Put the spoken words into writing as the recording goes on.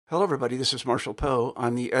Hello, everybody. This is Marshall Poe.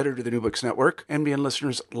 I'm the editor of the New Books Network. NBN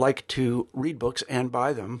listeners like to read books and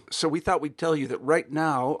buy them. So we thought we'd tell you that right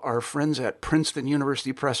now, our friends at Princeton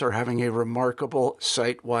University Press are having a remarkable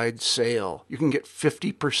site-wide sale. You can get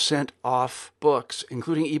 50% off books,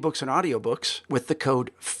 including ebooks and audiobooks, with the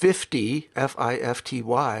code 50,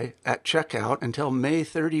 F-I-F-T-Y, at checkout until May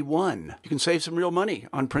 31. You can save some real money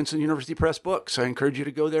on Princeton University Press books. I encourage you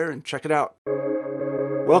to go there and check it out.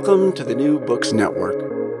 Welcome to the New Books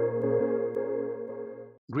Network.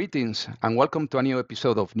 Greetings and welcome to a new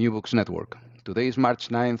episode of New Books Network. Today is March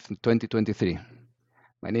 9th, 2023.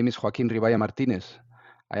 My name is Joaquin Ribaya Martinez.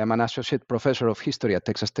 I am an associate professor of history at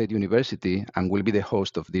Texas State University and will be the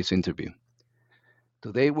host of this interview.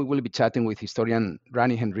 Today we will be chatting with historian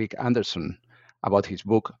Rani-Henrik Andersson about his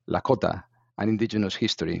book Lakhota, an Indigenous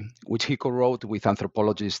History, which he co-wrote with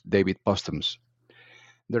anthropologist David Posthumus.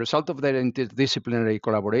 The result of their interdisciplinary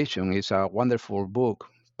collaboration is a wonderful book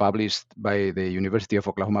published by the University of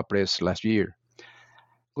Oklahoma Press last year.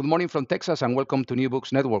 Good morning from Texas and welcome to New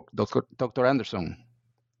Books Network, Dr. Andersson.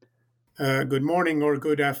 Good morning or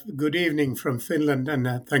good evening from Finland,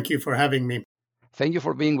 and thank you for having me. Thank you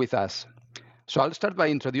for being with us. So I'll start by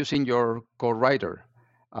introducing your co-writer.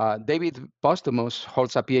 David Posthumus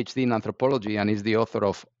holds a PhD in anthropology and is the author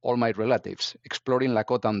of All My Relatives, Exploring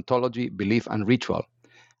Lakota Ontology, Belief and Ritual,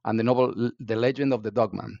 and the novel The Legend of the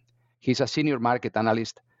Dogman. He's a senior market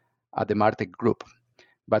analyst at the Martech Group.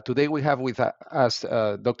 But today we have with us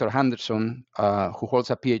Dr. Andersson, who holds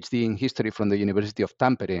a PhD in history from the University of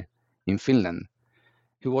Tampere in Finland.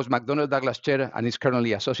 He was McDonnell Douglas Chair and is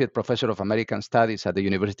currently Associate Professor of American Studies at the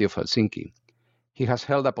University of Helsinki. He has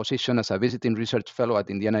held a position as a visiting research fellow at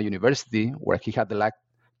Indiana University, where he had the luck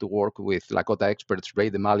to work with Lakota experts Ray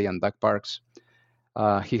DeMali and Doug Parks.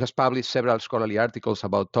 He has published several scholarly articles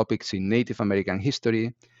about topics in Native American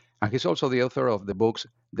history, and he's also the author of the books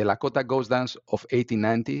The Lakota Ghost Dance of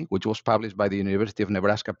 1890, which was published by the University of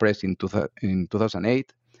Nebraska Press in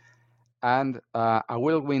 2008, and A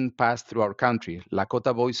Whirlwind Passed Through Our Country,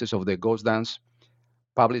 Lakota Voices of the Ghost Dance,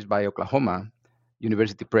 published by Oklahoma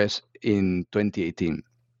University Press in 2018.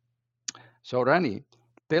 So Rani,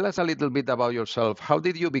 tell us a little bit about yourself. How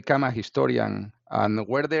did you become a historian, and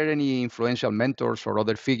were there any influential mentors or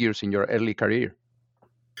other figures in your early career?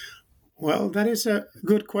 Well, that is a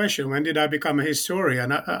good question. When did I become a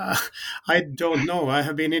historian? I don't know. I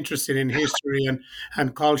have been interested in history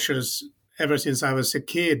and cultures ever since I was a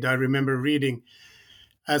kid. I remember reading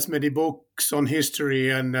as many books on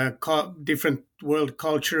history and different world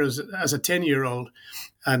cultures as a 10-year-old.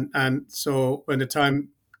 And so when the time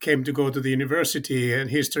came to go to the university,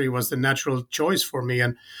 and history was the natural choice for me.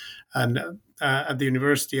 And at the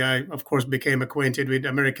university, I, of course, became acquainted with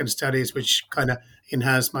American studies, which kind of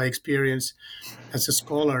enhanced my experience as a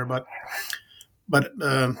scholar. But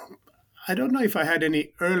I don't know if I had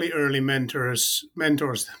any early mentors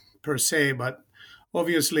per se, but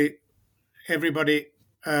obviously everybody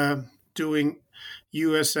doing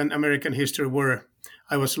U.S. and American history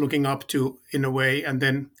I was looking up to in a way. And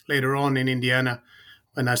then later on in Indiana,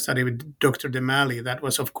 when I studied with Dr. DeMali, that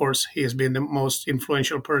was, of course, he has been the most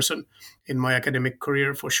influential person in my academic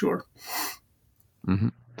career for sure. Mm-hmm.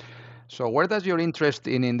 So where does your interest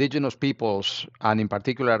in indigenous peoples, and in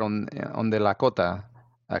particular on the Lakota,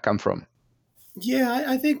 come from? Yeah,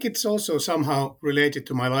 I think it's also somehow related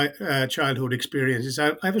to my childhood experiences.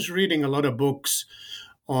 I was reading a lot of books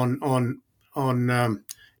on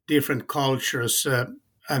different cultures,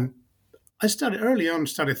 and I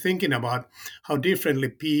started thinking about how differently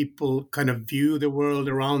people kind of view the world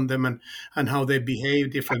around them and how they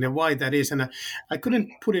behave differently, and why that is. And I couldn't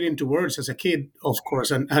put it into words as a kid, of course,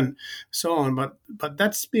 and so on. But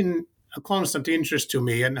that's been a constant interest to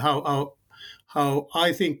me, and how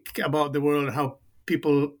I think about the world, how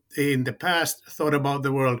people in the past thought about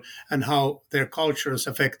the world, and how their cultures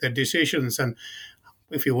affect their decisions, and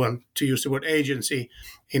if you want to use the word agency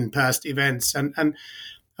in past events. And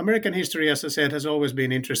American history, as I said, has always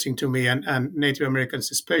been interesting to me, and Native Americans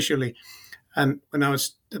especially. And when I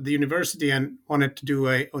was at the university and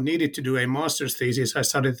needed to do a master's thesis, I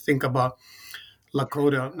started to think about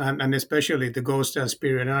Lakota and especially the Ghost Dance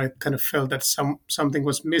period. And I kind of felt that something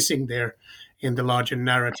was missing there in the larger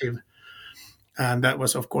narrative. And that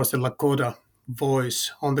was, of course, the Lakota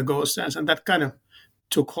voice on the Ghost Dance. And that kind of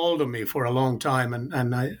took hold of me for a long time.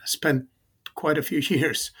 And I spent quite a few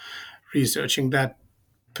years researching that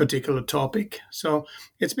particular topic. So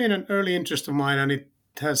it's been an early interest of mine, and it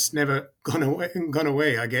has never gone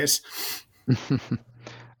away, I guess.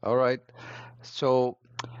 All right. So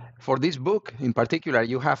for this book in particular,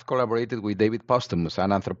 you have collaborated with David Posthumus,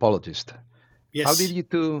 an anthropologist. Yes.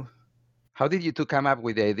 How did you two come up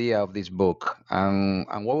with the idea of this book? And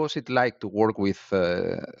what was it like to work with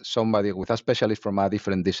somebody, with a specialist from a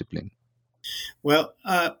different discipline? Well,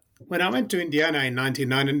 when I went to Indiana in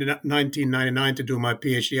 1999 to do my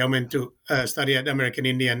PhD, I went to study at American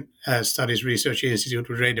Indian Studies Research Institute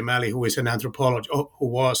with Ray DeMalley, who is an anthropologist, who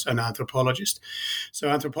was an anthropologist. So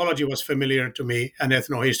anthropology was familiar to me, and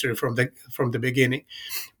ethnohistory from the beginning.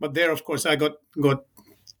 But there, of course, I got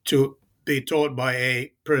to be taught by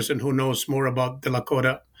a person who knows more about the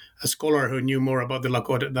Lakota, a scholar who knew more about the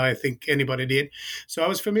Lakota than I think anybody did. So I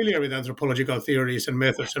was familiar with anthropological theories and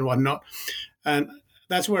methods and whatnot. And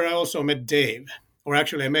that's where I also met Dave, or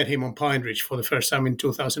actually I met him on Pine Ridge for the first time in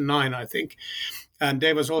 2009, I think. And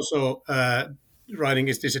Dave was also writing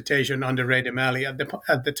his dissertation under Ray DeMalley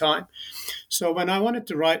at the time. So when I wanted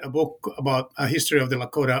to write a book about a history of the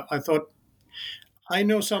Lakota, I thought, I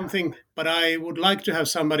know something, but I would like to have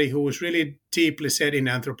somebody who was really deeply set in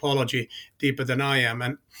anthropology, deeper than I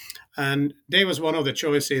am. And Dave was one of the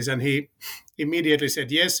choices, and he immediately said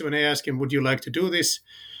yes when I asked him, would you like to do this?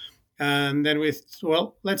 And then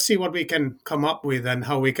let's see what we can come up with and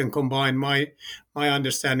how we can combine my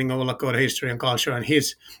understanding of Lakota history and culture and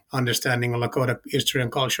his understanding of Lakota history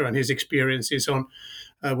and culture and his experiences on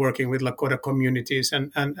working with Lakota communities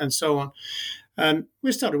and so on. And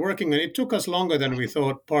we started working, and it took us longer than we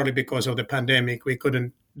thought, partly because of the pandemic. We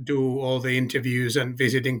couldn't do all the interviews and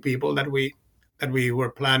visiting people that we were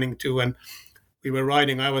planning to. And we were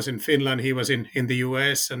writing. I was in Finland, he was in the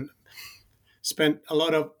US, and spent a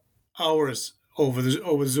lot of hours over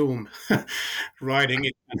Zoom writing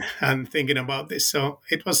it and thinking about this. So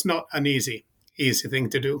it was not an easy thing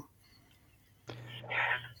to do.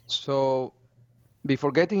 So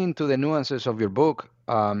before getting into the nuances of your book,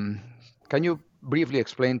 can you briefly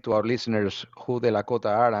explain to our listeners who the Lakota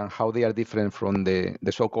are and how they are different from the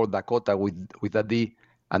so-called Dakota with a D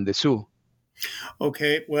and the Sioux?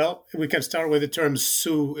 Okay, well, we can start with the term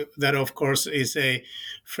Sioux. That, of course, is a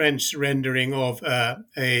French rendering of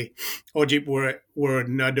a Ojibwe word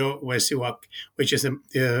Nado Wesiwak, which is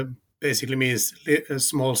basically means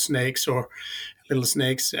small snakes or little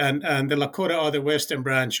snakes. And the Lakota are the western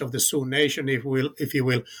branch of the Sioux Nation, if you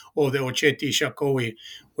will, or the Ocheti Shakowi,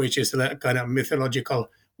 which is the kind of mythological.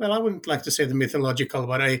 Well, I wouldn't like to say the mythological,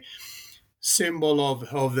 but a symbol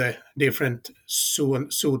of the different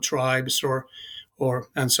Sioux tribes or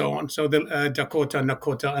and so on. So the Dakota,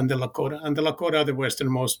 Nakota, and the Lakota are the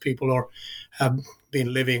westernmost people, or have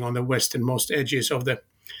been living on the westernmost edges of the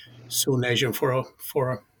Sioux Nation for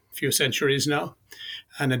a few centuries now,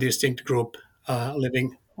 and a distinct group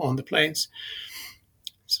living on the plains.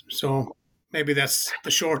 So maybe that's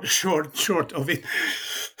the short of it.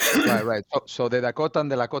 Right. So the Dakota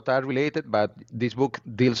and the Lakota are related, but this book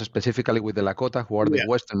deals specifically with the Lakota, who are the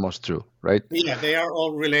westernmost true, right? Yeah, they are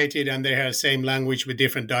all related, and they have the same language with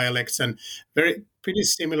different dialects and pretty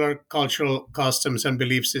similar cultural customs and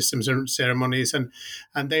belief systems and ceremonies,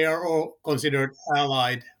 and they are all considered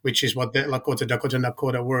allied, which is what the Lakota, Dakota,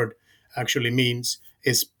 Nakota word actually means.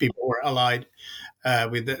 Is people who are allied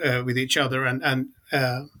with each other, and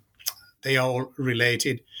they are all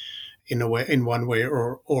related in one way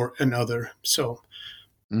or another. So.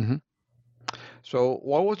 Mm-hmm. So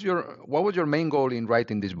what was your main goal in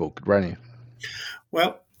writing this book, Rani?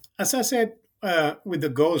 Well, as I said, with the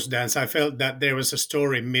ghost dance, I felt that there was a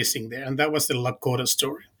story missing there, and that was the Lakota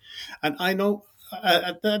story. And I know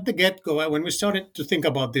at the get-go, when we started to think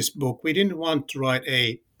about this book, we didn't want to write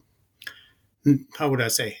a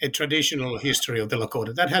traditional history of the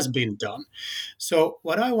Lakota. That has been done. So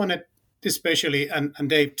what I wanted, especially, and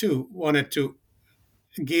Dave too, wanted to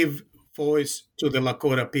give voice to the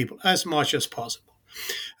Lakota people as much as possible.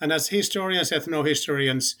 And as historians,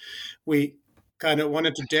 ethnohistorians, we kind of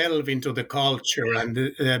wanted to delve into the culture and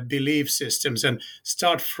the belief systems and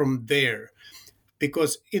start from there.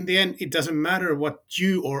 Because in the end, it doesn't matter what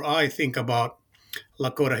you or I think about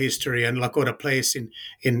Lakota history and Lakota place in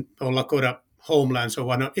or Lakota homelands or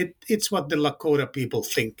whatnot. It's what the Lakota people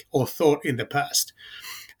think or thought in the past.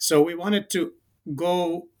 So we wanted to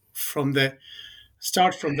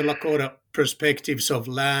start from the Lakota perspectives of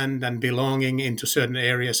land and belonging into certain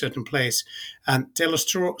area, certain place, and tell a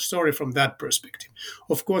story from that perspective.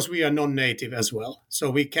 Of course, we are non-native as well,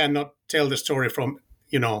 so we cannot tell the story from,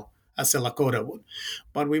 as a Lakota would.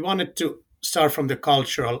 But we wanted to start from the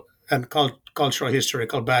cultural and cultural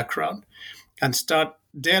historical background and start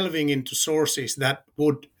delving into sources that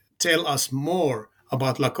would tell us more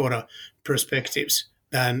about Lakota perspectives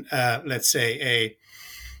than, let's say,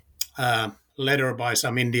 a letter by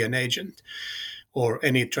some Indian agent or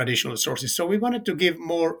any traditional sources. So we wanted to give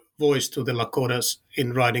more voice to the Lakotas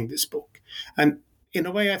in writing this book. And in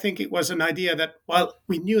a way, I think it was an idea that, while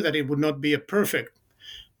we knew that it would not be a perfect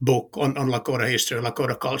book on Lakota history,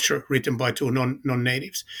 Lakota culture, written by two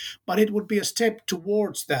non-natives, but it would be a step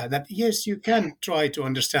towards that yes, you can try to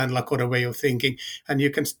understand Lakota way of thinking, and you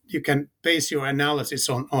can base your analysis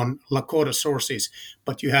on Lakota sources,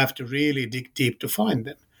 but you have to really dig deep to find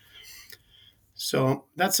them. So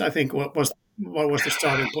that's, I think, what was the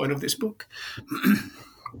starting point of this book.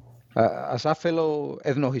 As a fellow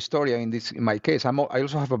ethnohistorian, in my case, I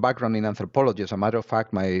also have a background in anthropology. As a matter of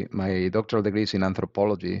fact, my doctoral degree is in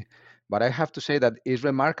anthropology. But I have to say that it's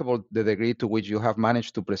remarkable the degree to which you have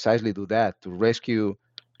managed to precisely do that, to rescue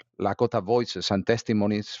Lakota voices and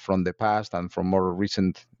testimonies from the past and from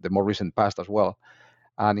the more recent past as well,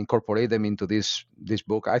 and incorporate them into this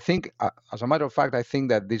book. I think, as a matter of fact, I think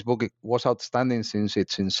that this book was outstanding since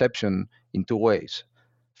its inception in two ways.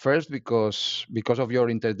 First, because of your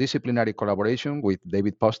interdisciplinary collaboration with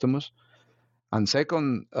David Posthumus, and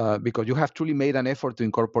second, because you have truly made an effort to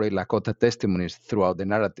incorporate Lakota testimonies throughout the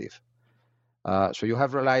narrative. So you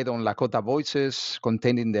have relied on Lakota voices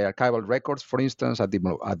contained in the archival records, for instance, at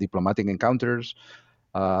diplomatic encounters,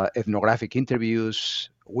 ethnographic interviews,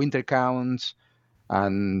 winter counts,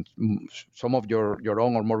 and some of your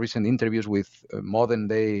own or more recent interviews with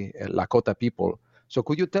modern-day Lakota people. So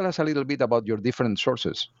could you tell us a little bit about your different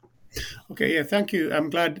sources? Okay, yeah, thank you. I'm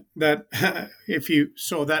glad that if you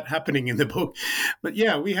saw that happening in the book. But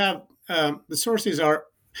yeah, we have the sources are,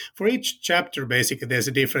 for each chapter, basically, there's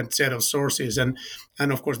a different set of sources, and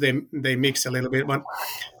of course they mix a little bit. But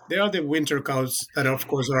there are the winter counts that, of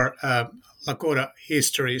course, are Lakota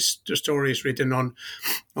histories, the stories written on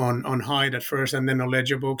hide at first, and then on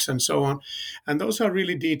ledger books and so on. And those are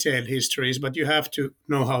really detailed histories, but you have to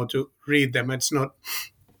know how to read them. It's not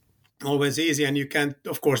always easy, and you can't,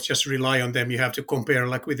 of course, just rely on them. You have to compare,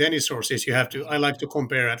 like with any sources. I like to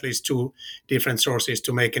compare at least two different sources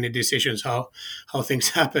to make any decisions how things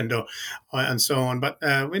happened and so on. But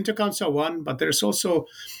winter counts are one, but there's also,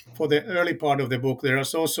 for the early part of the book, there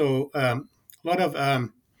is also a lot of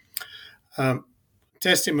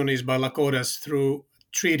testimonies by Lakotas through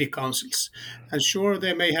treaty councils. And sure,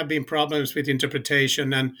 there may have been problems with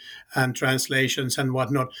interpretation and translations and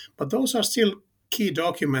whatnot, but those are still key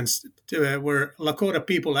documents where Lakota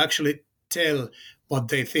people actually tell what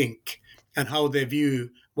they think and how they view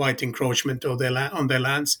white encroachment on their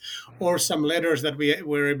lands, or some letters that we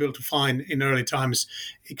were able to find in early times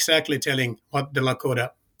exactly telling what the Lakota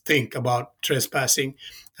think about trespassing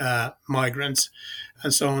migrants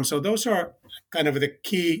and so on. So those are kind of the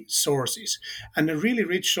key sources. And a really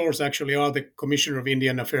rich source actually are the Commissioner of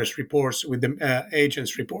Indian Affairs reports with the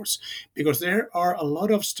agents' reports, because there are a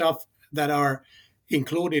lot of stuff that are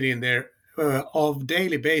included in there of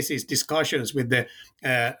daily basis discussions with the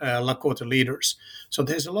Lakota leaders. So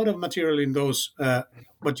there's a lot of material in those,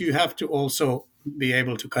 but you have to also be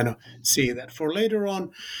able to kind of see that. For later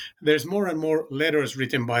on, there's more and more letters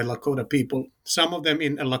written by Lakota people, some of them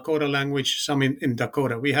in a Lakota language, some in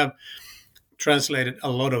Dakota. We have translated a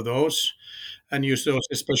lot of those and used those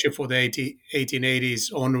especially for the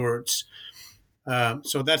 1880s onwards.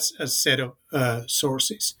 So that's a set of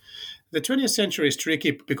sources. The 20th century is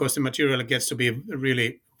tricky because the material gets to be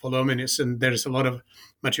really voluminous and there's a lot of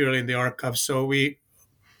material in the archive. So we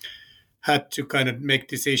had to kind of make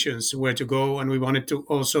decisions where to go, and we wanted to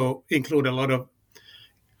also include a lot of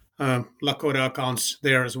Lakota accounts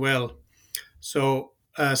there as well. So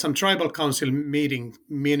some tribal council meeting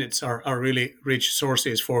minutes are really rich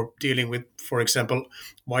sources for dealing with, for example,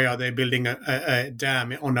 why are they building a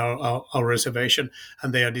dam on our reservation,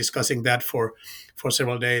 and they are discussing that for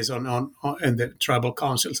several days in the tribal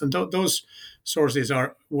councils, and those sources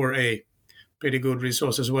were a pretty good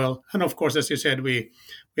resource as well. And of course, as you said, we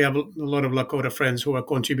have a lot of Lakota friends who have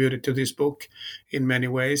contributed to this book in many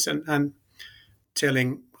ways and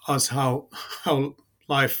telling us how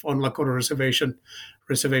life on Lakota reservations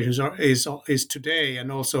is today,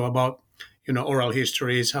 and also about oral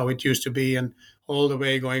histories, how it used to be, and all the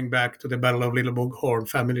way going back to the Battle of Little Bighorn,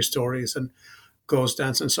 family stories and ghost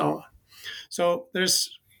dance and so on. So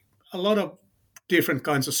there's a lot of different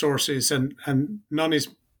kinds of sources, and none is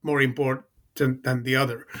more important than the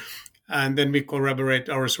other. And then we corroborate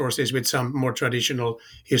our sources with some more traditional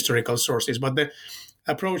historical sources. But the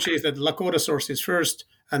approach is that Lakota sources first,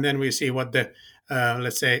 and then we see what the,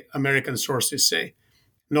 let's say, American sources say.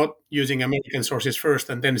 Not using American sources first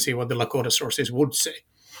and then see what the Lakota sources would say.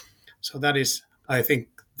 So that is, I think,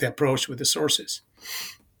 the approach with the sources.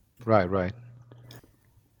 Right.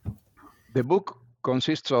 The book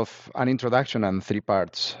consists of an introduction and 3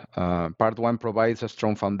 parts. Part 1 provides a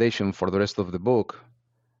strong foundation for the rest of the book,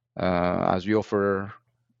 as you offer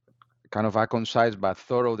kind of a concise but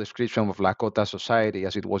thorough description of Lakota society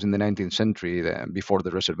as it was in the 19th century, before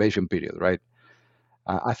the reservation period, right?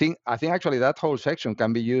 I think actually that whole section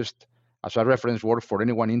can be used as a reference work for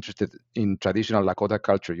anyone interested in traditional Lakota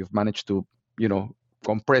culture. You've managed to,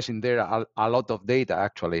 compress in there a lot of data,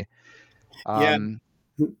 actually. Yeah,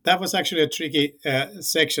 that was actually a tricky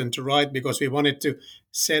section to write because we wanted to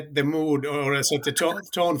set the mood or set the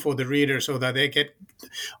tone for the reader so that they get,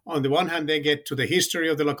 on the one hand, they get to the history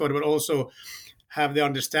of the Lakota, but also have the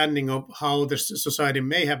understanding of how the society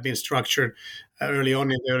may have been structured early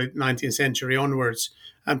on in the early 19th century onwards,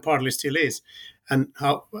 and partly still is. And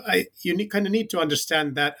how you kind of need to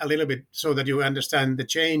understand that a little bit so that you understand the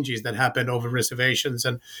changes that happened over reservations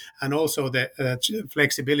and also the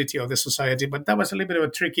flexibility of the society. But that was a little bit of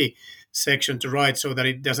a tricky section to write so that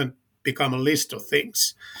it doesn't become a list of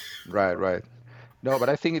things. Right. No, but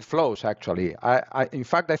I think it flows, actually. In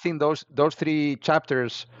fact, I think those 3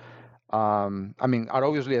 chapters, are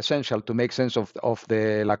obviously essential to make sense of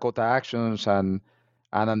the Lakota actions and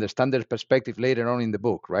understand their perspective later on in the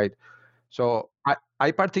book, right? So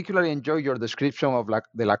I particularly enjoy your description of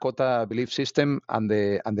the Lakota belief system and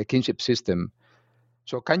the kinship system.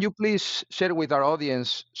 So can you please share with our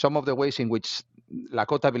audience some of the ways in which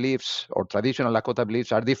Lakota beliefs or traditional Lakota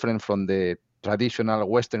beliefs are different from the traditional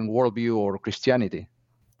Western worldview or Christianity?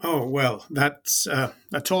 Oh, well, that's a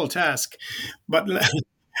tall task. But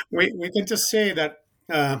we can just say that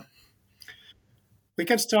we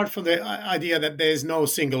can start from the idea that there is no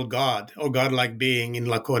single God or godlike being in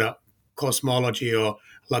Lakota cosmology or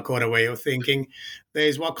Lakota way of thinking. There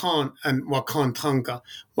is Wakan and Wakan Tanka.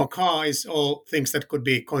 Waka is all things that could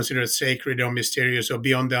be considered sacred or mysterious or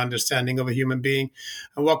beyond the understanding of a human being.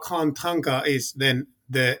 And Wakan Tanka is then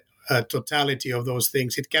the totality of those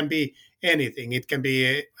things. It can be anything. It can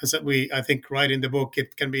be, as I think, write in the book,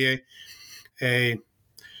 it can be a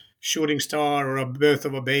shooting star or a birth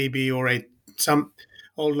of a baby or some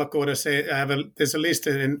old Lakota say there's a list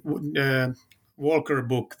in Walker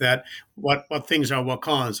book that what things are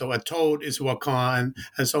Wakan. So a toad is Wakan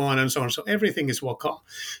and so on and so on. So everything is Wakan.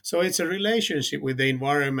 So it's a relationship with the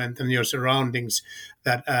environment and your surroundings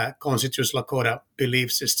that constitutes Lakota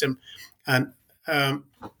belief system. And at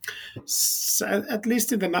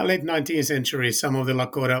least in the late 19th century, some of the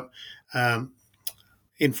Lakota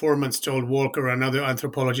informants told Walker and other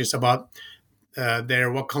anthropologists about their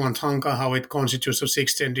Wakan Tanka, how it constitutes of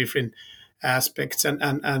 16 different aspects,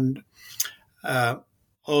 and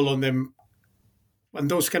all of them,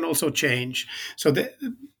 and those can also change. So the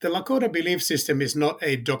Lakota belief system is not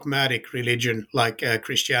a dogmatic religion like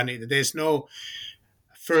Christianity. There's no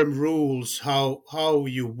firm rules how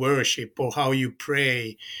you worship or how you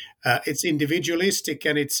pray. It's individualistic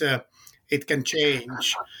and it can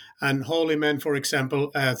change. And holy men, for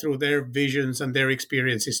example, through their visions and their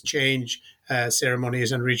experiences, change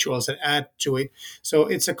ceremonies and rituals and add to it. So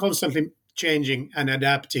it's a constantly changing and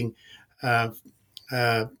adapting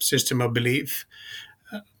system of belief.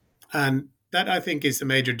 And that, I think, is the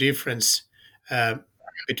major difference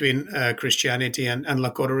between Christianity and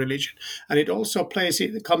Lakota religion. And it also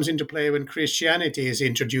comes into play when Christianity is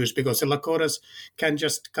introduced, because the Lakotas can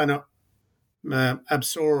just kind of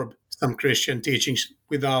absorb some Christian teachings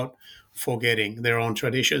without forgetting their own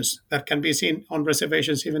traditions. That can be seen on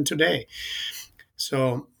reservations even today.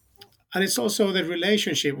 So, and it's also the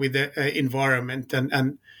relationship with the environment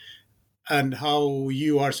and how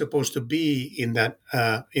you are supposed to be in that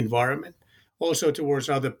environment. Also towards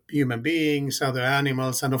other human beings, other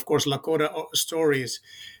animals, and of course Lakota stories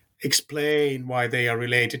explain why they are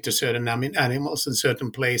related to certain animals and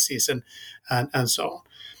certain places and so on.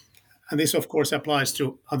 And this, of course, applies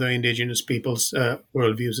to other indigenous peoples'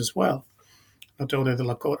 worldviews as well, not only the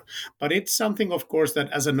Lakota. But it's something, of course,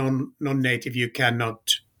 that as a non-native you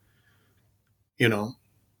cannot,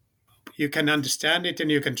 you can understand it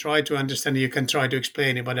and you can try to understand it, you can try to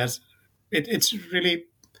explain it, but it's really,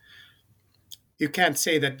 you can't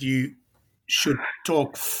say that you should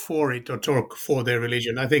talk for it or talk for their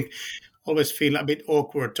religion. I think always feel a bit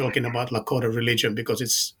awkward talking about Lakota religion because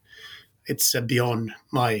it's beyond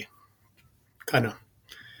my kind of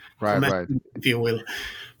right, if you will.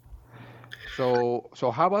 So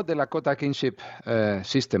how about the Lakota kinship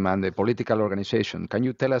system and the political organization? Can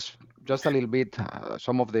you tell us just a little bit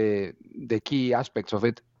some of the key aspects of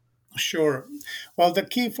it? Sure. Well, the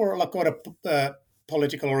key for Lakota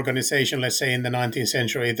political organization, let's say in the 19th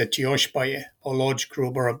century, the Tioshpaye, or lodge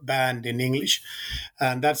group or a band in English.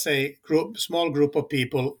 And that's a small group of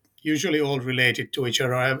people, usually all related to each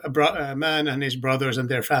other, a man and his brothers and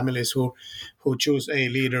their families who choose a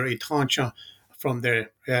leader, Itancha, from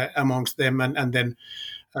there amongst them. And then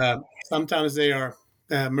sometimes they are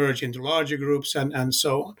merge into larger groups and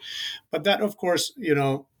so on. But that, of course,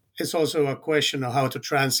 it's also a question of how to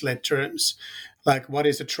translate terms, like what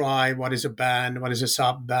is a tribe, what is a band, what is a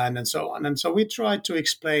sub-band, and so on. And so we try to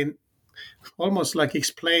explain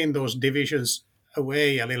those divisions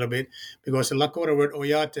away a little bit, because the Lakota word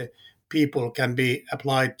Oyate people can be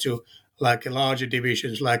applied to like larger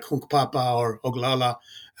divisions like Hunkpapa or Oglala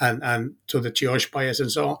and to the Tioshpayas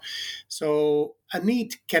and so on. So a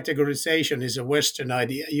neat categorization is a Western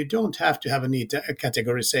idea. You don't have to have a neat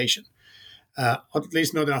categorization, at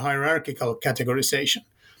least not a hierarchical categorization.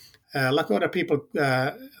 Lakota people,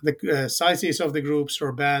 the sizes of the groups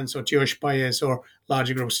or bands or Tioshpayas or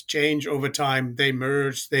larger groups change over time. They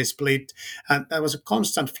merge, they split, and that was a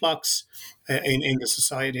constant flux in the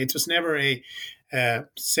society. It was never a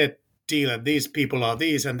set deal that these people are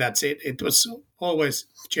these and that's it. It was always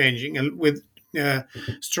changing, and with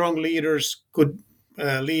strong leaders could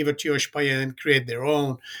leave a Tioshpaya and create their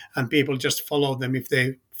own, and people just followed them if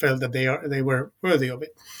they felt that they were worthy of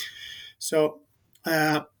it. So.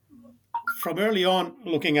 From early on,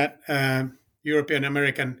 looking at European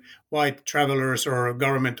American white travelers or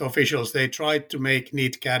government officials, they tried to make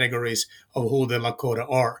neat categories of who the Lakota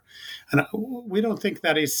are. And we don't think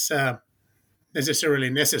that is necessarily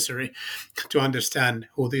necessary to understand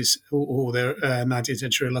who the 19th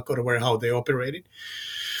century Lakota were, how they operated.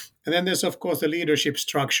 And then there's, of course, the leadership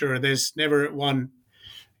structure. There's never one,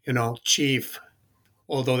 chief,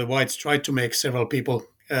 although the whites tried to make several people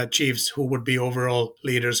chiefs who would be overall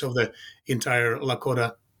leaders of the entire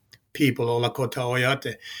Lakota people or Lakota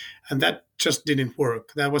Oyate. And that just didn't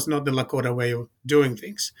work. That was not the Lakota way of doing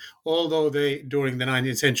things. Although they, during the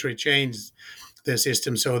 19th century, changed their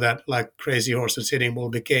system so that like Crazy Horse and Sitting Bull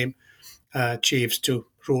became chiefs to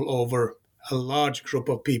rule over a large group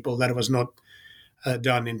of people. That was not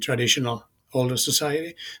done in traditional older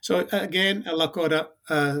society. So again, Lakota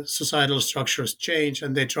societal structures changed,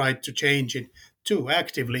 and they tried to change it too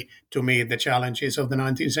actively to meet the challenges of the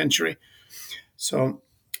 19th century. So,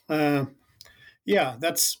 we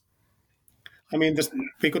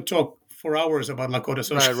could talk for hours about Lakota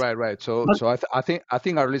social. Right. So I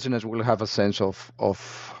think our listeners will have a sense of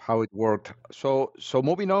how it worked. So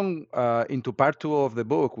moving on into part 2 of the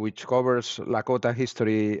book, which covers Lakota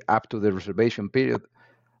history up to the reservation period.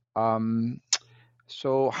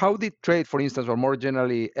 So how did trade, for instance, or more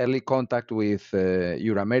generally, early contact with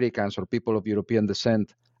Euro-Americans or people of European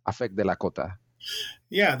descent affect the Lakota?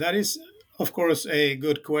 Yeah, that is, of course, a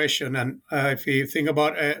good question. And if you think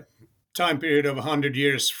about a time period of 100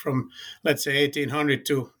 years from, let's say, 1800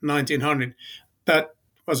 to 1900, that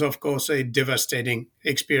was, of course, a devastating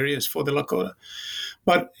experience for the Lakota.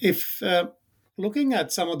 But if looking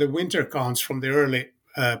at some of the winter counts from the early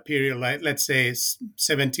period, like let's say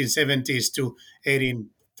 1770s to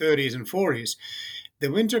 1830s and 40s,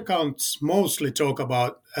 the winter counts mostly talk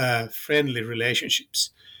about friendly relationships,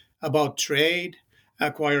 about trade,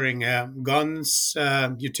 acquiring guns,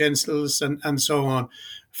 utensils, and so on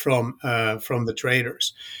from the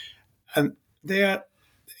traders. And there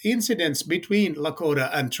incidents between Lakota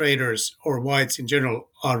and traders or whites in general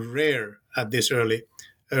are rare at this early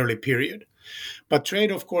period. But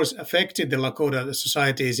trade, of course, affected the Lakota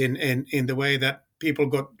societies in the way that people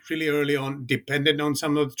got really early on dependent on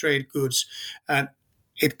some of the trade goods, and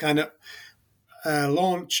it kind of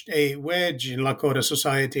launched a wedge in Lakota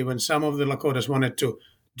society when some of the Lakotas wanted to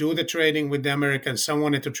do the trading with the Americans, some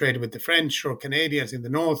wanted to trade with the French or Canadians in the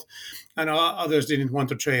north, and others didn't want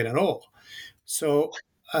to trade at all. So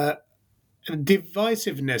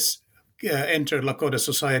divisiveness entered Lakota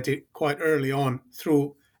society quite early on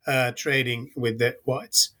through trading with the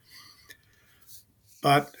whites.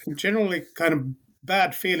 But generally, kind of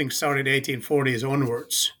bad feelings started 1840s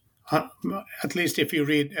onwards, at least if you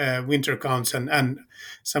read winter counts and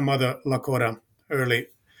some other Lakota early.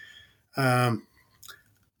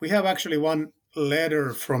 We have actually one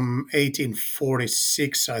letter from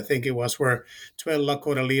 1846, I think it was, where 12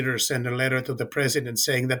 Lakota leaders sent a letter to the president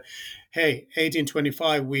saying that, hey,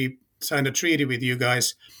 1825, we signed a treaty with you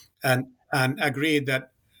guys and agreed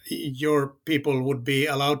that your people would be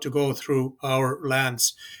allowed to go through our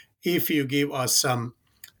lands if you give us some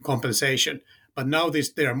compensation. But now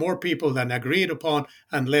there are more people than agreed upon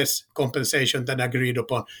and less compensation than agreed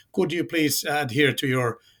upon. Could you please adhere to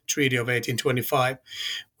your Treaty of 1825,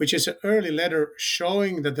 which is an early letter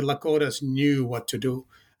showing that the Lakotas knew what to do.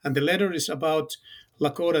 And the letter is about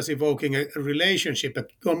Lakotas evoking a relationship,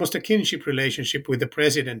 almost a kinship relationship with the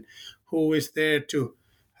president, who is there to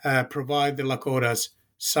provide the Lakotas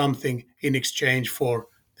something in exchange for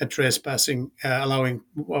the trespassing, allowing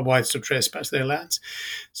whites to trespass their lands.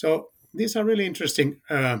 So these are really interesting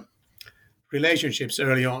relationships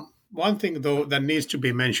early on. One thing, though, that needs to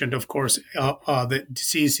be mentioned, of course, are the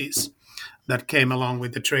diseases that came along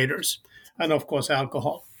with the traders, and of course,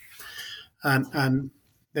 alcohol. And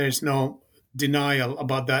there's no denial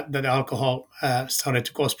about that alcohol started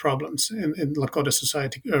to cause problems in Lakota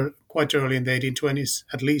society quite early in the 1820s,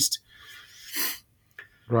 at least.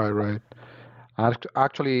 Right.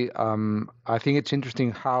 Actually, I think it's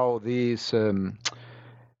interesting how these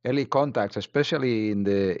early contacts, especially in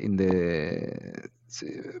the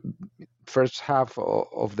first half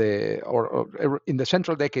of the or in the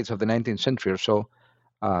central decades of the 19th century or so,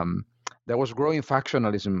 there was growing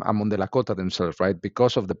factionalism among the Lakota themselves, right?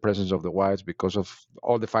 Because of the presence of the whites, because of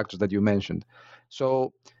all the factors that you mentioned.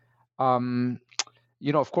 So,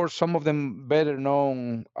 of course, some of them better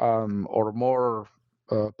known or more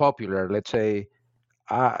popular, let's say,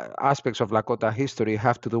 aspects of Lakota history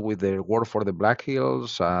have to do with the war for the Black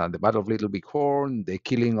Hills, the Battle of Little Bighorn, the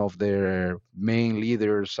killing of their main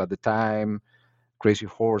leaders at the time, Crazy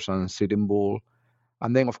Horse and Sitting Bull,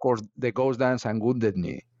 and then, of course, the Ghost Dance and Wounded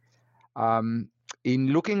Knee.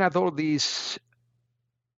 In looking at all these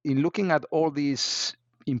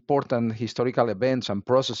important historical events and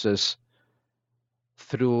processes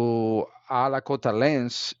through a Lakota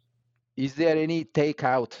lens, is there any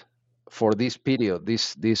takeout for this period,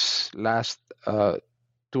 this last 2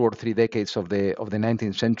 or 3 decades of the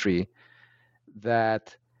 19th century,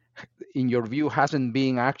 that, in your view, hasn't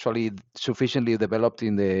been actually sufficiently developed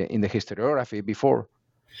in the historiography before?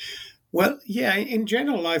 Well, yeah, in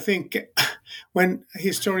general, I think when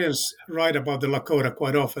historians write about the Lakota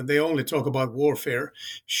quite often, they only talk about warfare.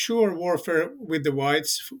 Sure, warfare with the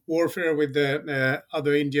whites, warfare with the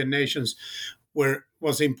other Indian nations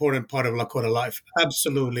was an important part of Lakota life.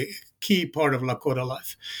 Absolutely, key part of Lakota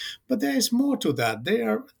life. But there is more to that.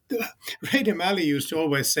 Ray Malley used to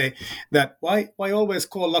always say that why always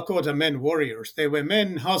call Lakota men warriors? They were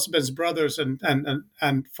men, husbands, brothers,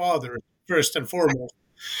 and fathers first and foremost.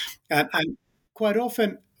 And quite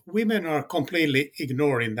often, women are completely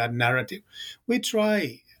ignoring that narrative. We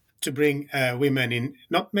try to bring women in,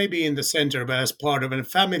 not maybe in the center, but as part of a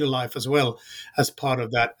family life as well, as part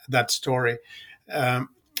of that story,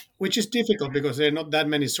 which is difficult because there are not that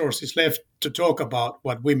many sources left to talk about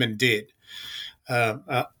what women did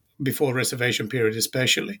before reservation period,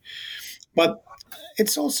 especially. But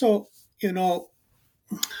it's also,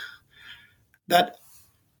 that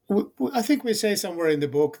I think we say somewhere in the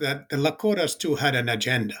book that the Lakotas too had an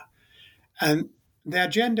agenda. And the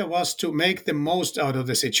agenda was to make the most out of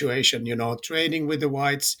the situation, trading with the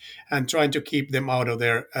whites and trying to keep them out of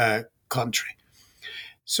their country.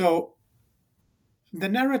 So the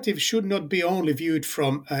narrative should not be only viewed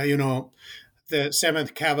from, the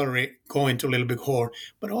 7th Cavalry going to Little Bighorn,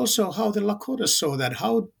 but also how the Lakotas saw that,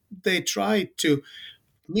 how they tried to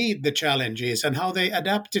meet the challenges and how they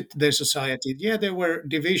adapted to their society. Yeah, there were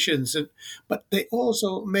divisions, but they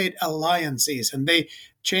also made alliances and they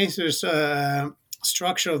changed their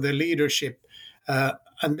structure of their leadership.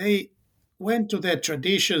 And they went to their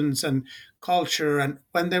traditions and culture. And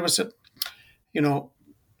when there was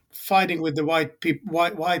fighting with the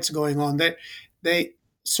whites going on, they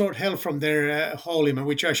sought help from their holy men,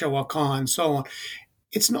 which Ashawaka and so on.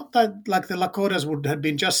 It's not that like the Lakotas would have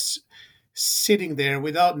been just sitting there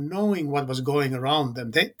without knowing what was going around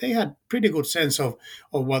them. They had pretty good sense of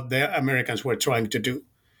what the Americans were trying to do.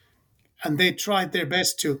 And they tried their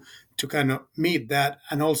best to kind of meet that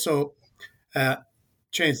and also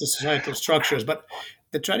change the societal structures. But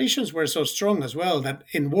the traditions were so strong as well that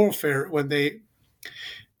in warfare, when they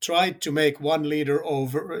tried to make one leader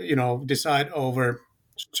decide over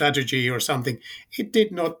strategy or something, it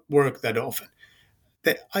did not work that often.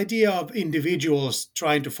 The idea of individuals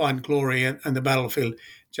trying to find glory and the battlefield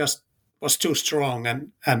just was too strong,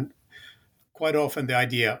 and quite often the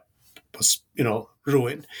idea was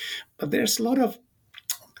ruined. But there's a lot of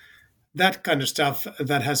that kind of stuff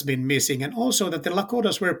that has been missing, and also that the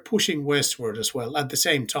Lakotas were pushing westward as well at the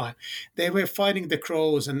same time. They were fighting the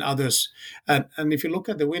Crows and others, and if you look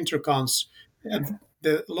at the winter counts,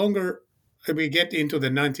 the longer we get into the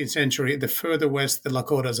 19th century, the further west the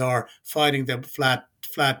Lakotas are fighting the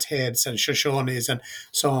Flatheads and Shoshones and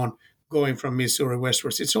so on, going from Missouri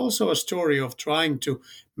westwards. It's also a story of trying to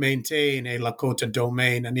maintain a Lakota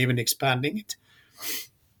domain and even expanding it.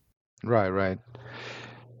 Right.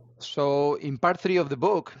 So in part 3 of the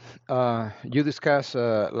book, you discuss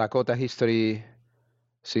Lakota history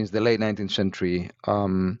since the late 19th century.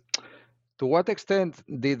 To what extent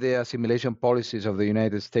did the assimilation policies of the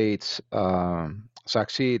United States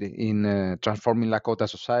succeed in transforming Lakota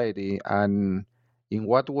society, and in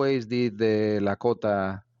what ways did the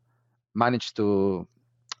Lakota manage to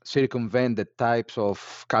circumvent the types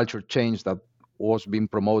of culture change that was being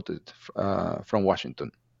promoted from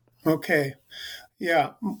Washington. Okay.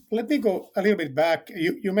 Yeah, let me go a little bit back.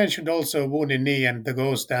 You mentioned also Wounded Knee and the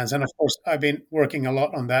Ghost Dance, and of course, I've been working a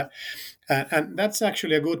lot on that, and that's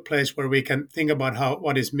actually a good place where we can think about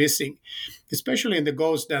what is missing, especially in the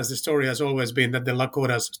Ghost Dance. The story has always been that the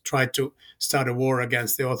Lakotas tried to start a war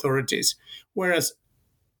against the authorities, whereas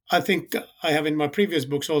I think I have in my previous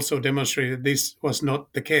books also demonstrated this was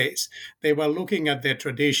not the case. They were looking at their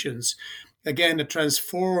traditions, again, a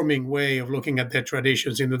transforming way of looking at their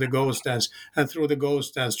traditions into the ghost dance, and through the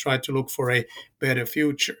ghost dance, try to look for a better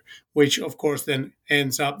future, which of course then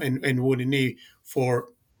ends up in Wounded Knee for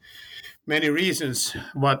many reasons.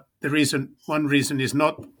 But one reason is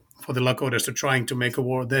not for the Lakotas to trying to make a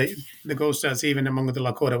war. The ghost dance, even among the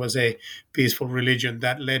Lakota, was a peaceful religion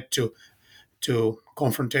that led to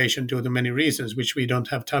confrontation due to many reasons, which we don't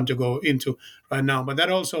have time to go into right now. But that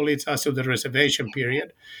also leads us to the reservation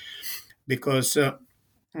period, because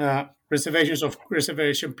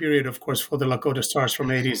reservation period, of course, for the Lakota starts from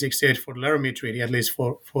 1868 for the Laramie Treaty, at least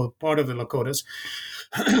for part of the Lakotas,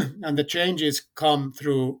 and the changes come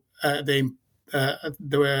through the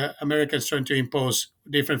Americans trying to impose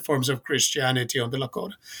different forms of Christianity on the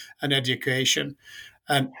Lakota and education,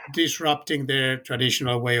 and disrupting their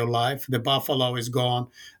traditional way of life. The buffalo is gone.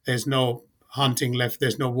 There's no hunting left.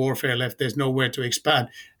 There's no warfare left. There's nowhere to expand.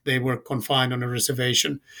 They were confined on a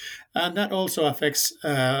reservation. And that also affects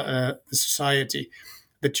the society.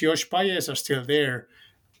 The Tioshpayes are still there,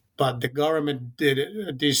 but the government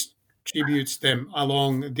distributes them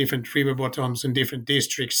along different river bottoms and different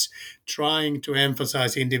districts, trying to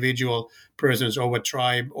emphasize individual persons over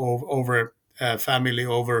tribe, over family,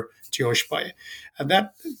 over Tioshpaye. And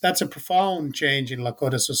that's a profound change in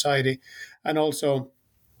Lakota society. And also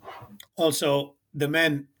the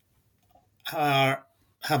men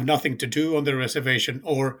have nothing to do on the reservation,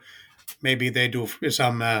 or maybe they do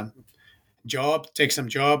some take some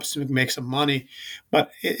jobs, make some money,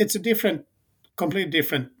 but it's a completely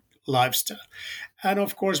different lifestyle. And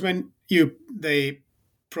of course, when they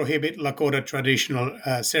prohibit Lakota traditional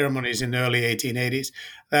ceremonies in the early 1880s,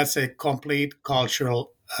 that's a complete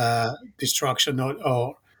cultural destruction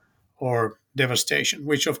or devastation,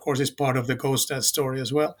 which of course is part of the ghost dance story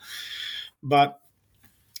as well. But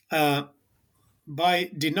by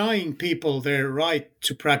denying people their right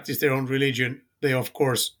to practice their own religion, they of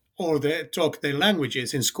course, or they talk their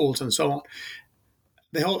languages in schools and so on,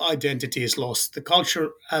 the whole identity is lost. The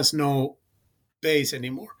culture has no base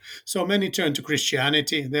anymore. So many turn to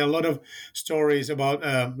Christianity. There are a lot of stories about,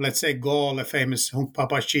 let's say, Gaul, a famous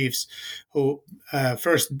Hunkpapa chiefs, who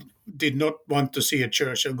first did not want to see a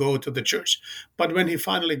church or go to the church. But when he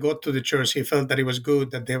finally got to the church, he felt that it was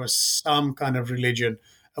good that there was some kind of religion,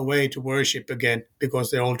 a way to worship again, because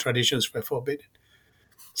the old traditions were forbidden.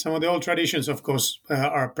 Some of the old traditions, of course,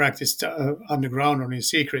 are practiced underground or in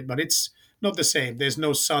secret, but it's not the same. There's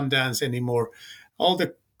no sun dance anymore. All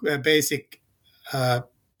the basic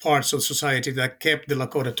parts of society that kept the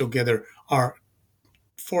Lakota together are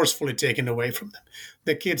forcefully taken away from them.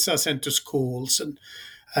 The kids are sent to schools,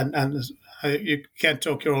 and you can't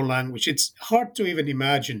talk your own language. It's hard to even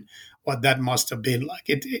imagine what that must have been like.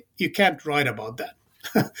 You can't write about that.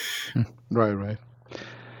 Right.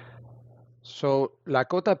 So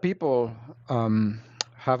Lakota people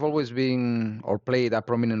have always been or played a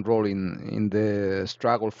prominent role in the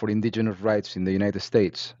struggle for indigenous rights in the United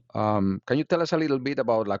States. Can you tell us a little bit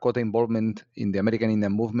about Lakota involvement in the American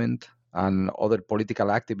Indian movement and other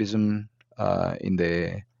political activism in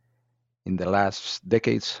the last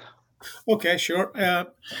decades? Okay, sure.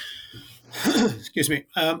 Excuse me.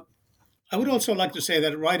 I would also like to say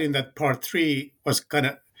that writing that part 3 was kind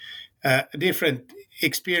of a different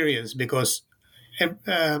experience, because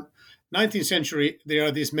 19th century, there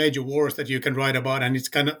are these major wars that you can write about, and it's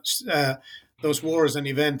kind of those wars and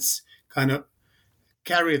events kind of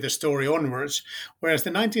carry the story onwards. Whereas the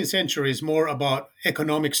 19th century is more about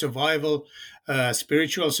economic survival,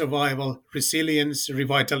 spiritual survival, resilience,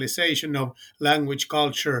 revitalization of language,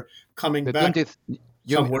 culture, coming The back 20th,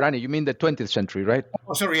 Rani, you mean the 20th century, right?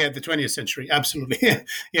 Oh, sorry, yeah, the 20th century, absolutely.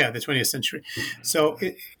 Yeah, the 20th century. So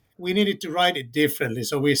we needed to write it differently.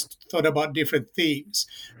 So we thought about different themes.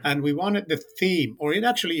 And we wanted the theme, or it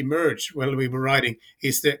actually emerged while we were writing,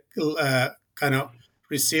 is the kind of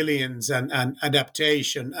resilience and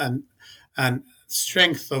adaptation and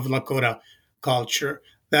strength of Lakota culture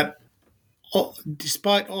that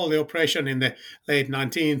despite all the oppression in the late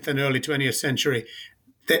 19th and early 20th century,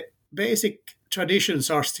 the basic traditions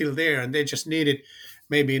are still there, and they just needed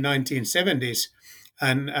maybe 1970s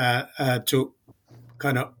and to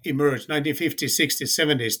kind of emerge, 1950s, 60s,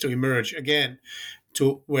 70s, to emerge again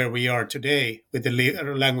to where we are today with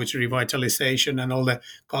the language revitalization and all the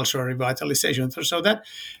cultural revitalization. So that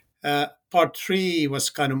part three was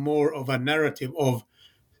kind of more of a narrative of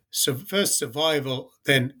first survival,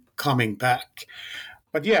 then coming back.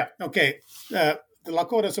 But yeah, okay. The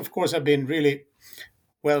Lakotas, of course, have been really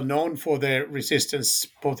well known for their resistance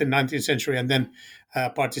both in 19th century and then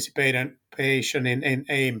participation in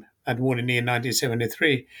AIM at Wounded Knee in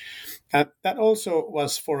 1973. And that also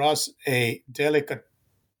was for us a delicate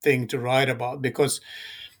thing to write about, because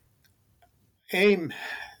AIM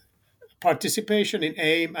participation in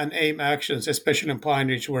AIM and AIM actions, especially in Pine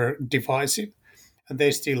Ridge, were divisive, and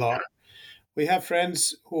they still are. We have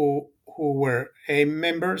friends who were AIM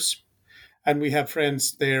members, and we have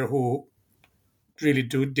friends there who really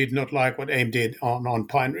did not like what AIM did on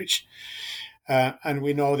Pine Ridge. And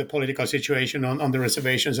we know the political situation on the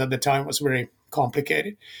reservations at the time was very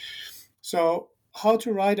complicated. So how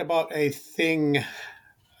to write about a thing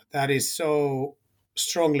that is so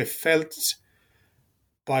strongly felt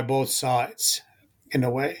by both sides in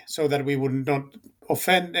a way, so that we would not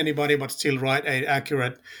offend anybody but still write an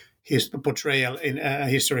accurate portrayal, in a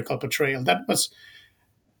historical portrayal. That was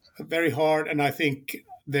very hard, and I think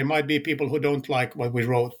there might be people who don't like what we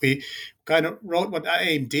wrote. We kind of wrote what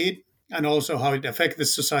AIM did, and also how it affected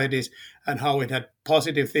societies, and how it had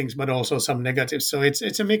positive things, but also some negatives. So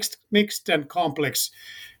it's a mixed and complex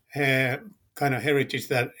kind of heritage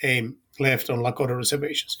that AIM left on Lakota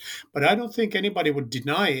reservations. But I don't think anybody would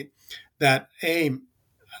deny that AIM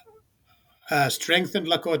strengthened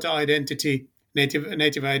Lakota identity,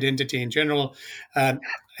 native identity in general, and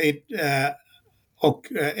it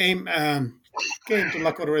AIM came to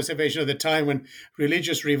Lakota reservation at the time when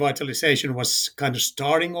religious revitalization was kind of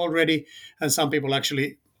starting already, and some people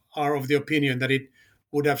actually are of the opinion that it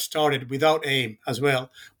would have started without AIM as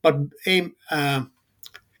well. But AIM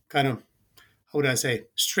kind of, how would I say,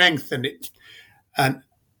 strengthened it. And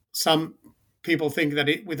some people think that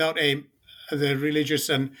without AIM, the religious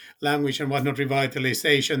and language and whatnot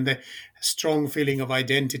revitalization, the strong feeling of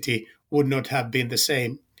identity would not have been the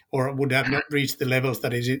same, or would have not reached the levels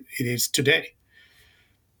that it is today.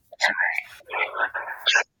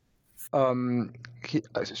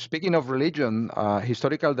 Speaking of religion,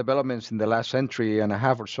 historical developments in the last century and a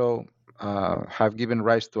half or so have given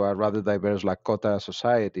rise to a rather diverse Lakota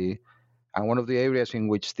society. And one of the areas in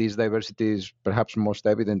which this diversity is perhaps most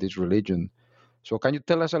evident is religion. So can you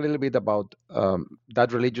tell us a little bit about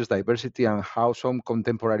that religious diversity and how some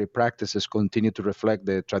contemporary practices continue to reflect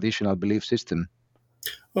the traditional belief system?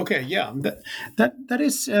 Okay, yeah, that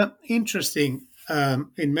is interesting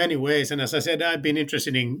in many ways. And as I said, I've been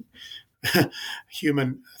interested in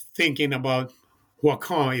human thinking about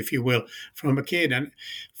Wakan, if you will, from a kid. And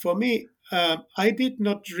for me, I did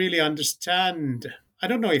not really understand. I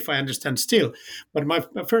don't know if I understand still, but my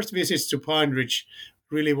first visits to Pine Ridge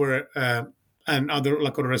really were, and other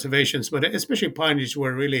Lakota reservations, but especially Pine Ridge,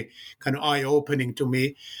 were really kind of eye-opening to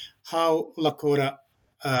me. How Lakota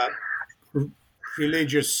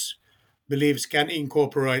religious beliefs can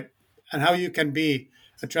incorporate, and how you can be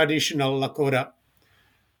a traditional Lakota,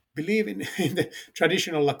 believe in the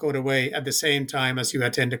traditional Lakota way at the same time as you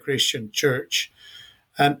attend a Christian church.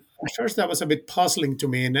 And at first that was a bit puzzling to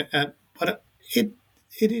me, but it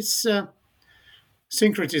is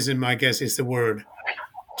syncretism, I guess, is the word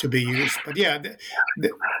to be used. But yeah,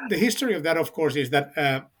 the history of that, of course, is that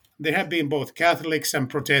there have been both Catholics and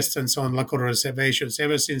Protestants on Lakota reservations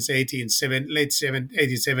ever since late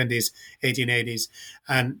 1870s, 1880s,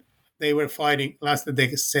 and they were fighting. Last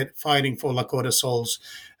they said fighting for Lakota souls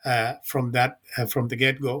from the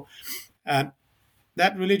get-go, and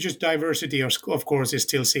that religious diversity, of course, is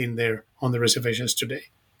still seen there on the reservations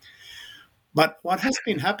today. But what has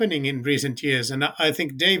been happening in recent years, and I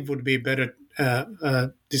think Dave would be better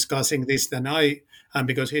discussing this than I am,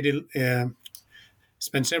 because he did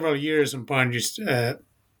spend several years on Pine Ridge,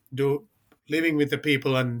 living with the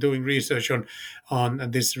people and doing research on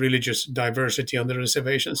this religious diversity on the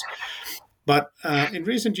reservations. But in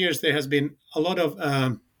recent years, there has been a lot of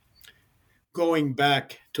going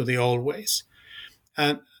back to the old ways.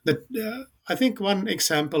 And I think one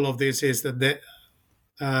example of this is that the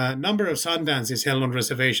number of sundances held on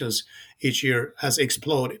reservations each year has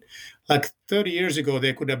exploded. Like 30 years ago,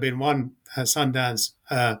 there could have been one Sundance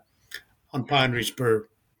on Pine Ridge per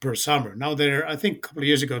summer. Now I think a couple of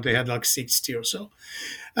years ago, they had like 60 or so.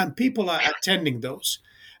 And people are attending those.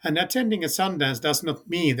 And attending a Sundance does not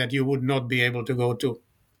mean that you would not be able to go to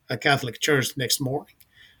a Catholic church next morning.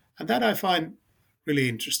 And that I find really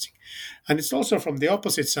interesting. And it's also from the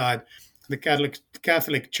opposite side. The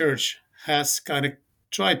Catholic Church has kind of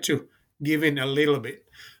tried to give in a little bit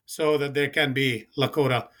so that there can be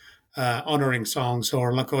Lakota honoring songs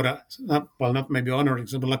or Lakota, not maybe honoring,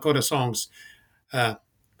 but Lakota songs uh,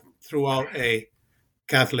 throughout a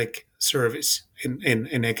Catholic service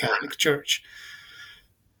in a Catholic church.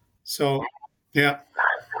 So, yeah,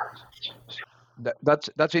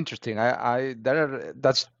 That's interesting.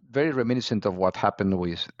 That's very reminiscent of what happened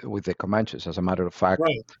with the Comanches, as a matter of fact.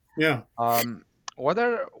 right, yeah. Um, what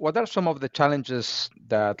are some of the challenges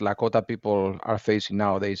that Lakota people are facing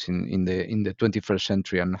nowadays in the 21st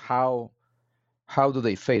century, and how do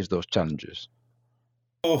they face those challenges?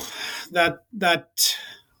 Oh, that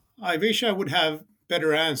I wish I would have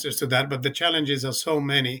better answers to that, but the challenges are so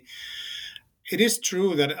many. It is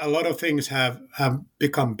true that a lot of things have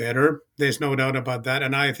become better. There's no doubt about that,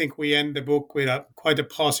 and I think we end the book with quite a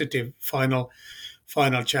positive final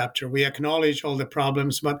chapter. We acknowledge all the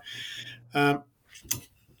problems, but um,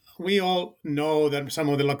 we all know that some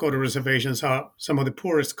of the Lakota reservations are some of the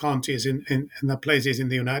poorest counties in the places in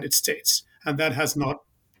the United States, and that has not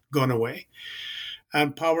gone away.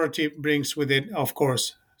 And poverty brings with it, of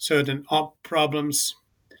course, certain problems,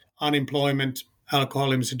 unemployment,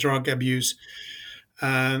 alcoholism, drug abuse.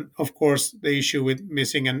 And of course, the issue with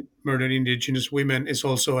missing and murdered Indigenous women is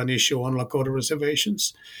also an issue on Lakota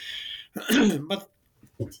reservations. But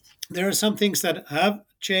there are some things that have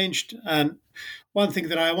changed. And one thing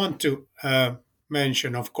that I want to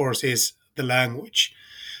mention, of course, is the language.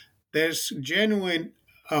 There's genuine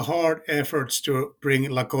hard efforts to bring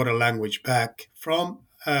Lakota language back from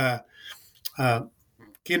uh,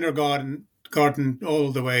 kindergarten garden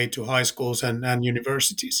all the way to high schools and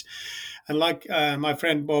universities. And like my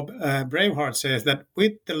friend Bob Braveheart says, that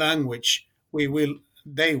with the language,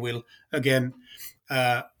 they will again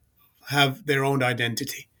uh, have their own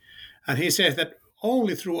identity. And he says that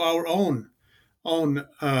only through our own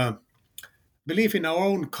belief in our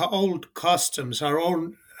own old customs, our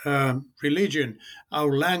own religion,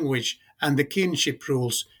 our language, and the kinship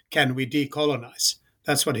rules can we decolonize.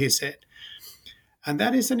 That's what he said. And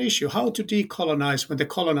that is an issue, how to decolonize when the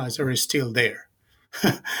colonizer is still there.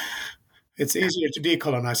 It's easier to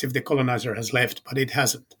decolonize if the colonizer has left, but it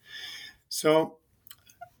hasn't. So,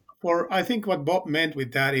 I think what Bob meant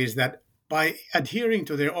with that is that by adhering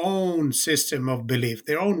to their own system of belief,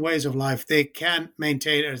 their own ways of life, they can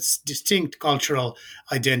maintain a distinct cultural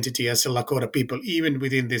identity as a Lakota people, even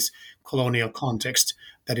within this colonial context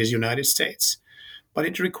that is United States. But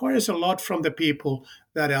it requires a lot from the people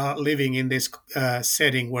that are living in this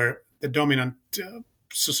setting where the dominant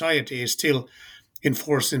society is still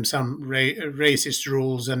enforcing some racist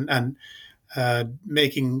rules and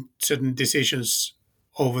making certain decisions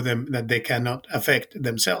over them that they cannot affect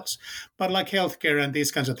themselves. But like healthcare and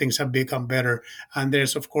these kinds of things have become better. And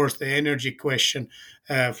there's, of course, the energy question,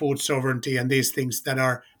 food sovereignty, and these things that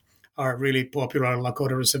are really popular on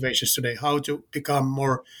Lakota reservations today. How to become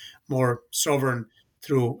more sovereign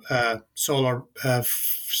through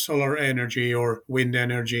solar energy or wind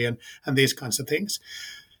energy and these kinds of things.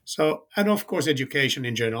 So, and of course, education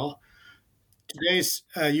in general. Today's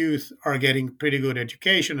youth are getting pretty good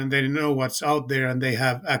education, and they know what's out there, and they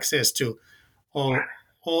have access to all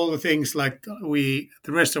the things like the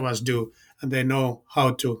rest of us do, and they know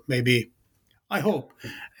how to maybe, I hope,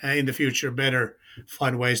 in the future, better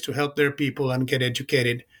find ways to help their people and get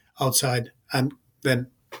educated outside, and then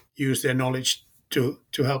use their knowledge to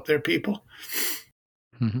help their people.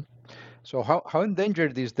 Mhm. So how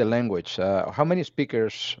endangered is the language? How many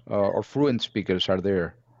speakers or fluent speakers are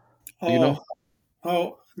there? Do you know?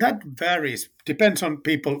 That varies. Depends on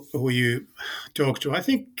people who you talk to. I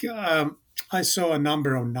think I saw a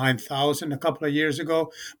number of 9,000 a couple of years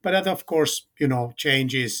ago, but that, of course,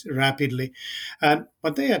 changes rapidly. And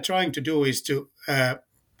what they are trying to do is to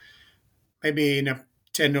maybe in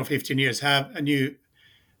 10 or 15 years have a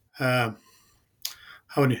uh,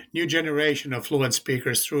 new generation of fluent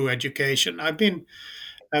speakers through education. I've been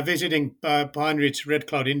visiting Pine Ridge Red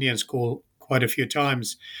Cloud Indian School quite a few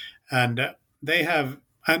times, and they have,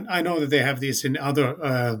 and I know that they have these in other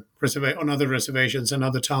on other reservations and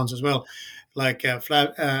other towns as well, like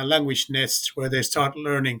language nests where the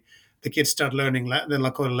kids start learning the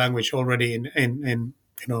Lakota language already in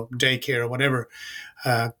daycare or whatever,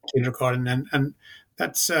 kindergarten, and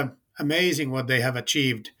that's amazing what they have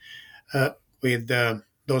achieved with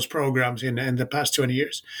those programs in the past 20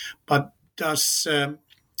 years. But does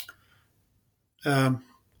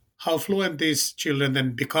how fluent these children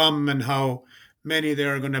then become and how many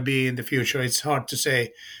there are going to be in the future, it's hard to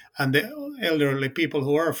say. And the elderly people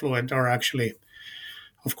who are fluent are actually,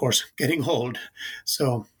 of course, getting old.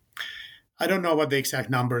 So I don't know what the exact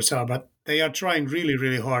numbers are, but they are trying really,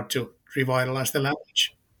 really hard to revitalize the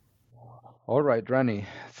language. All right, Rani,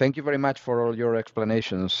 thank you very much for all your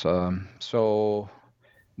explanations. So,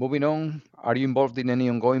 moving on, are you involved in any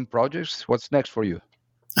ongoing projects? What's next for you?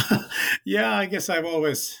 Yeah, I guess I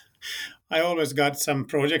always got some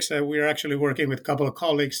projects. We're actually working with a couple of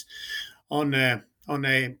colleagues on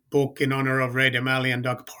a book in honor of Ray D'Amali and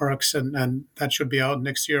Doug Parks, and that should be out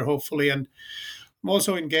next year, hopefully. And I'm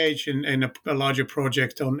also engaged in a larger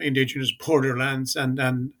project on Indigenous borderlands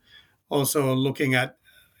and also looking at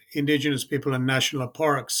Indigenous people in national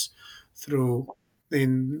parks through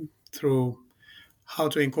through how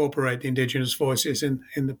to incorporate Indigenous voices in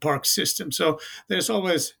the park system. So there's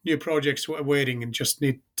always new projects waiting and just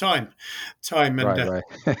need time and Right.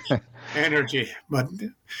 energy. But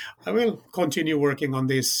I will continue working on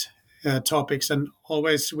these topics and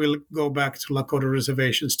always will go back to Lakota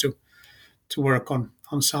reservations to work on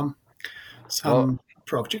some Well,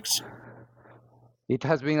 projects. it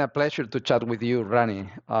has been a pleasure to chat with you, Rani.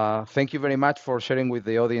 Thank you very much for sharing with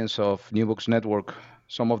the audience of New Books Network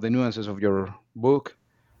some of the nuances of your book.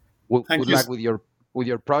 Thank Good you. luck with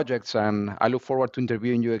your projects, and I look forward to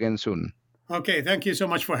interviewing you again soon. Okay, thank you so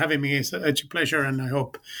much for having me. It's a pleasure, and I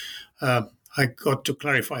hope I got to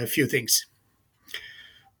clarify a few things.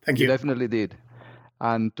 Thank you. You definitely did.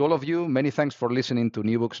 And to all of you, many thanks for listening to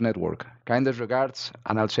New Books Network. Kindest regards,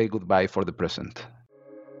 and I'll say goodbye for the present.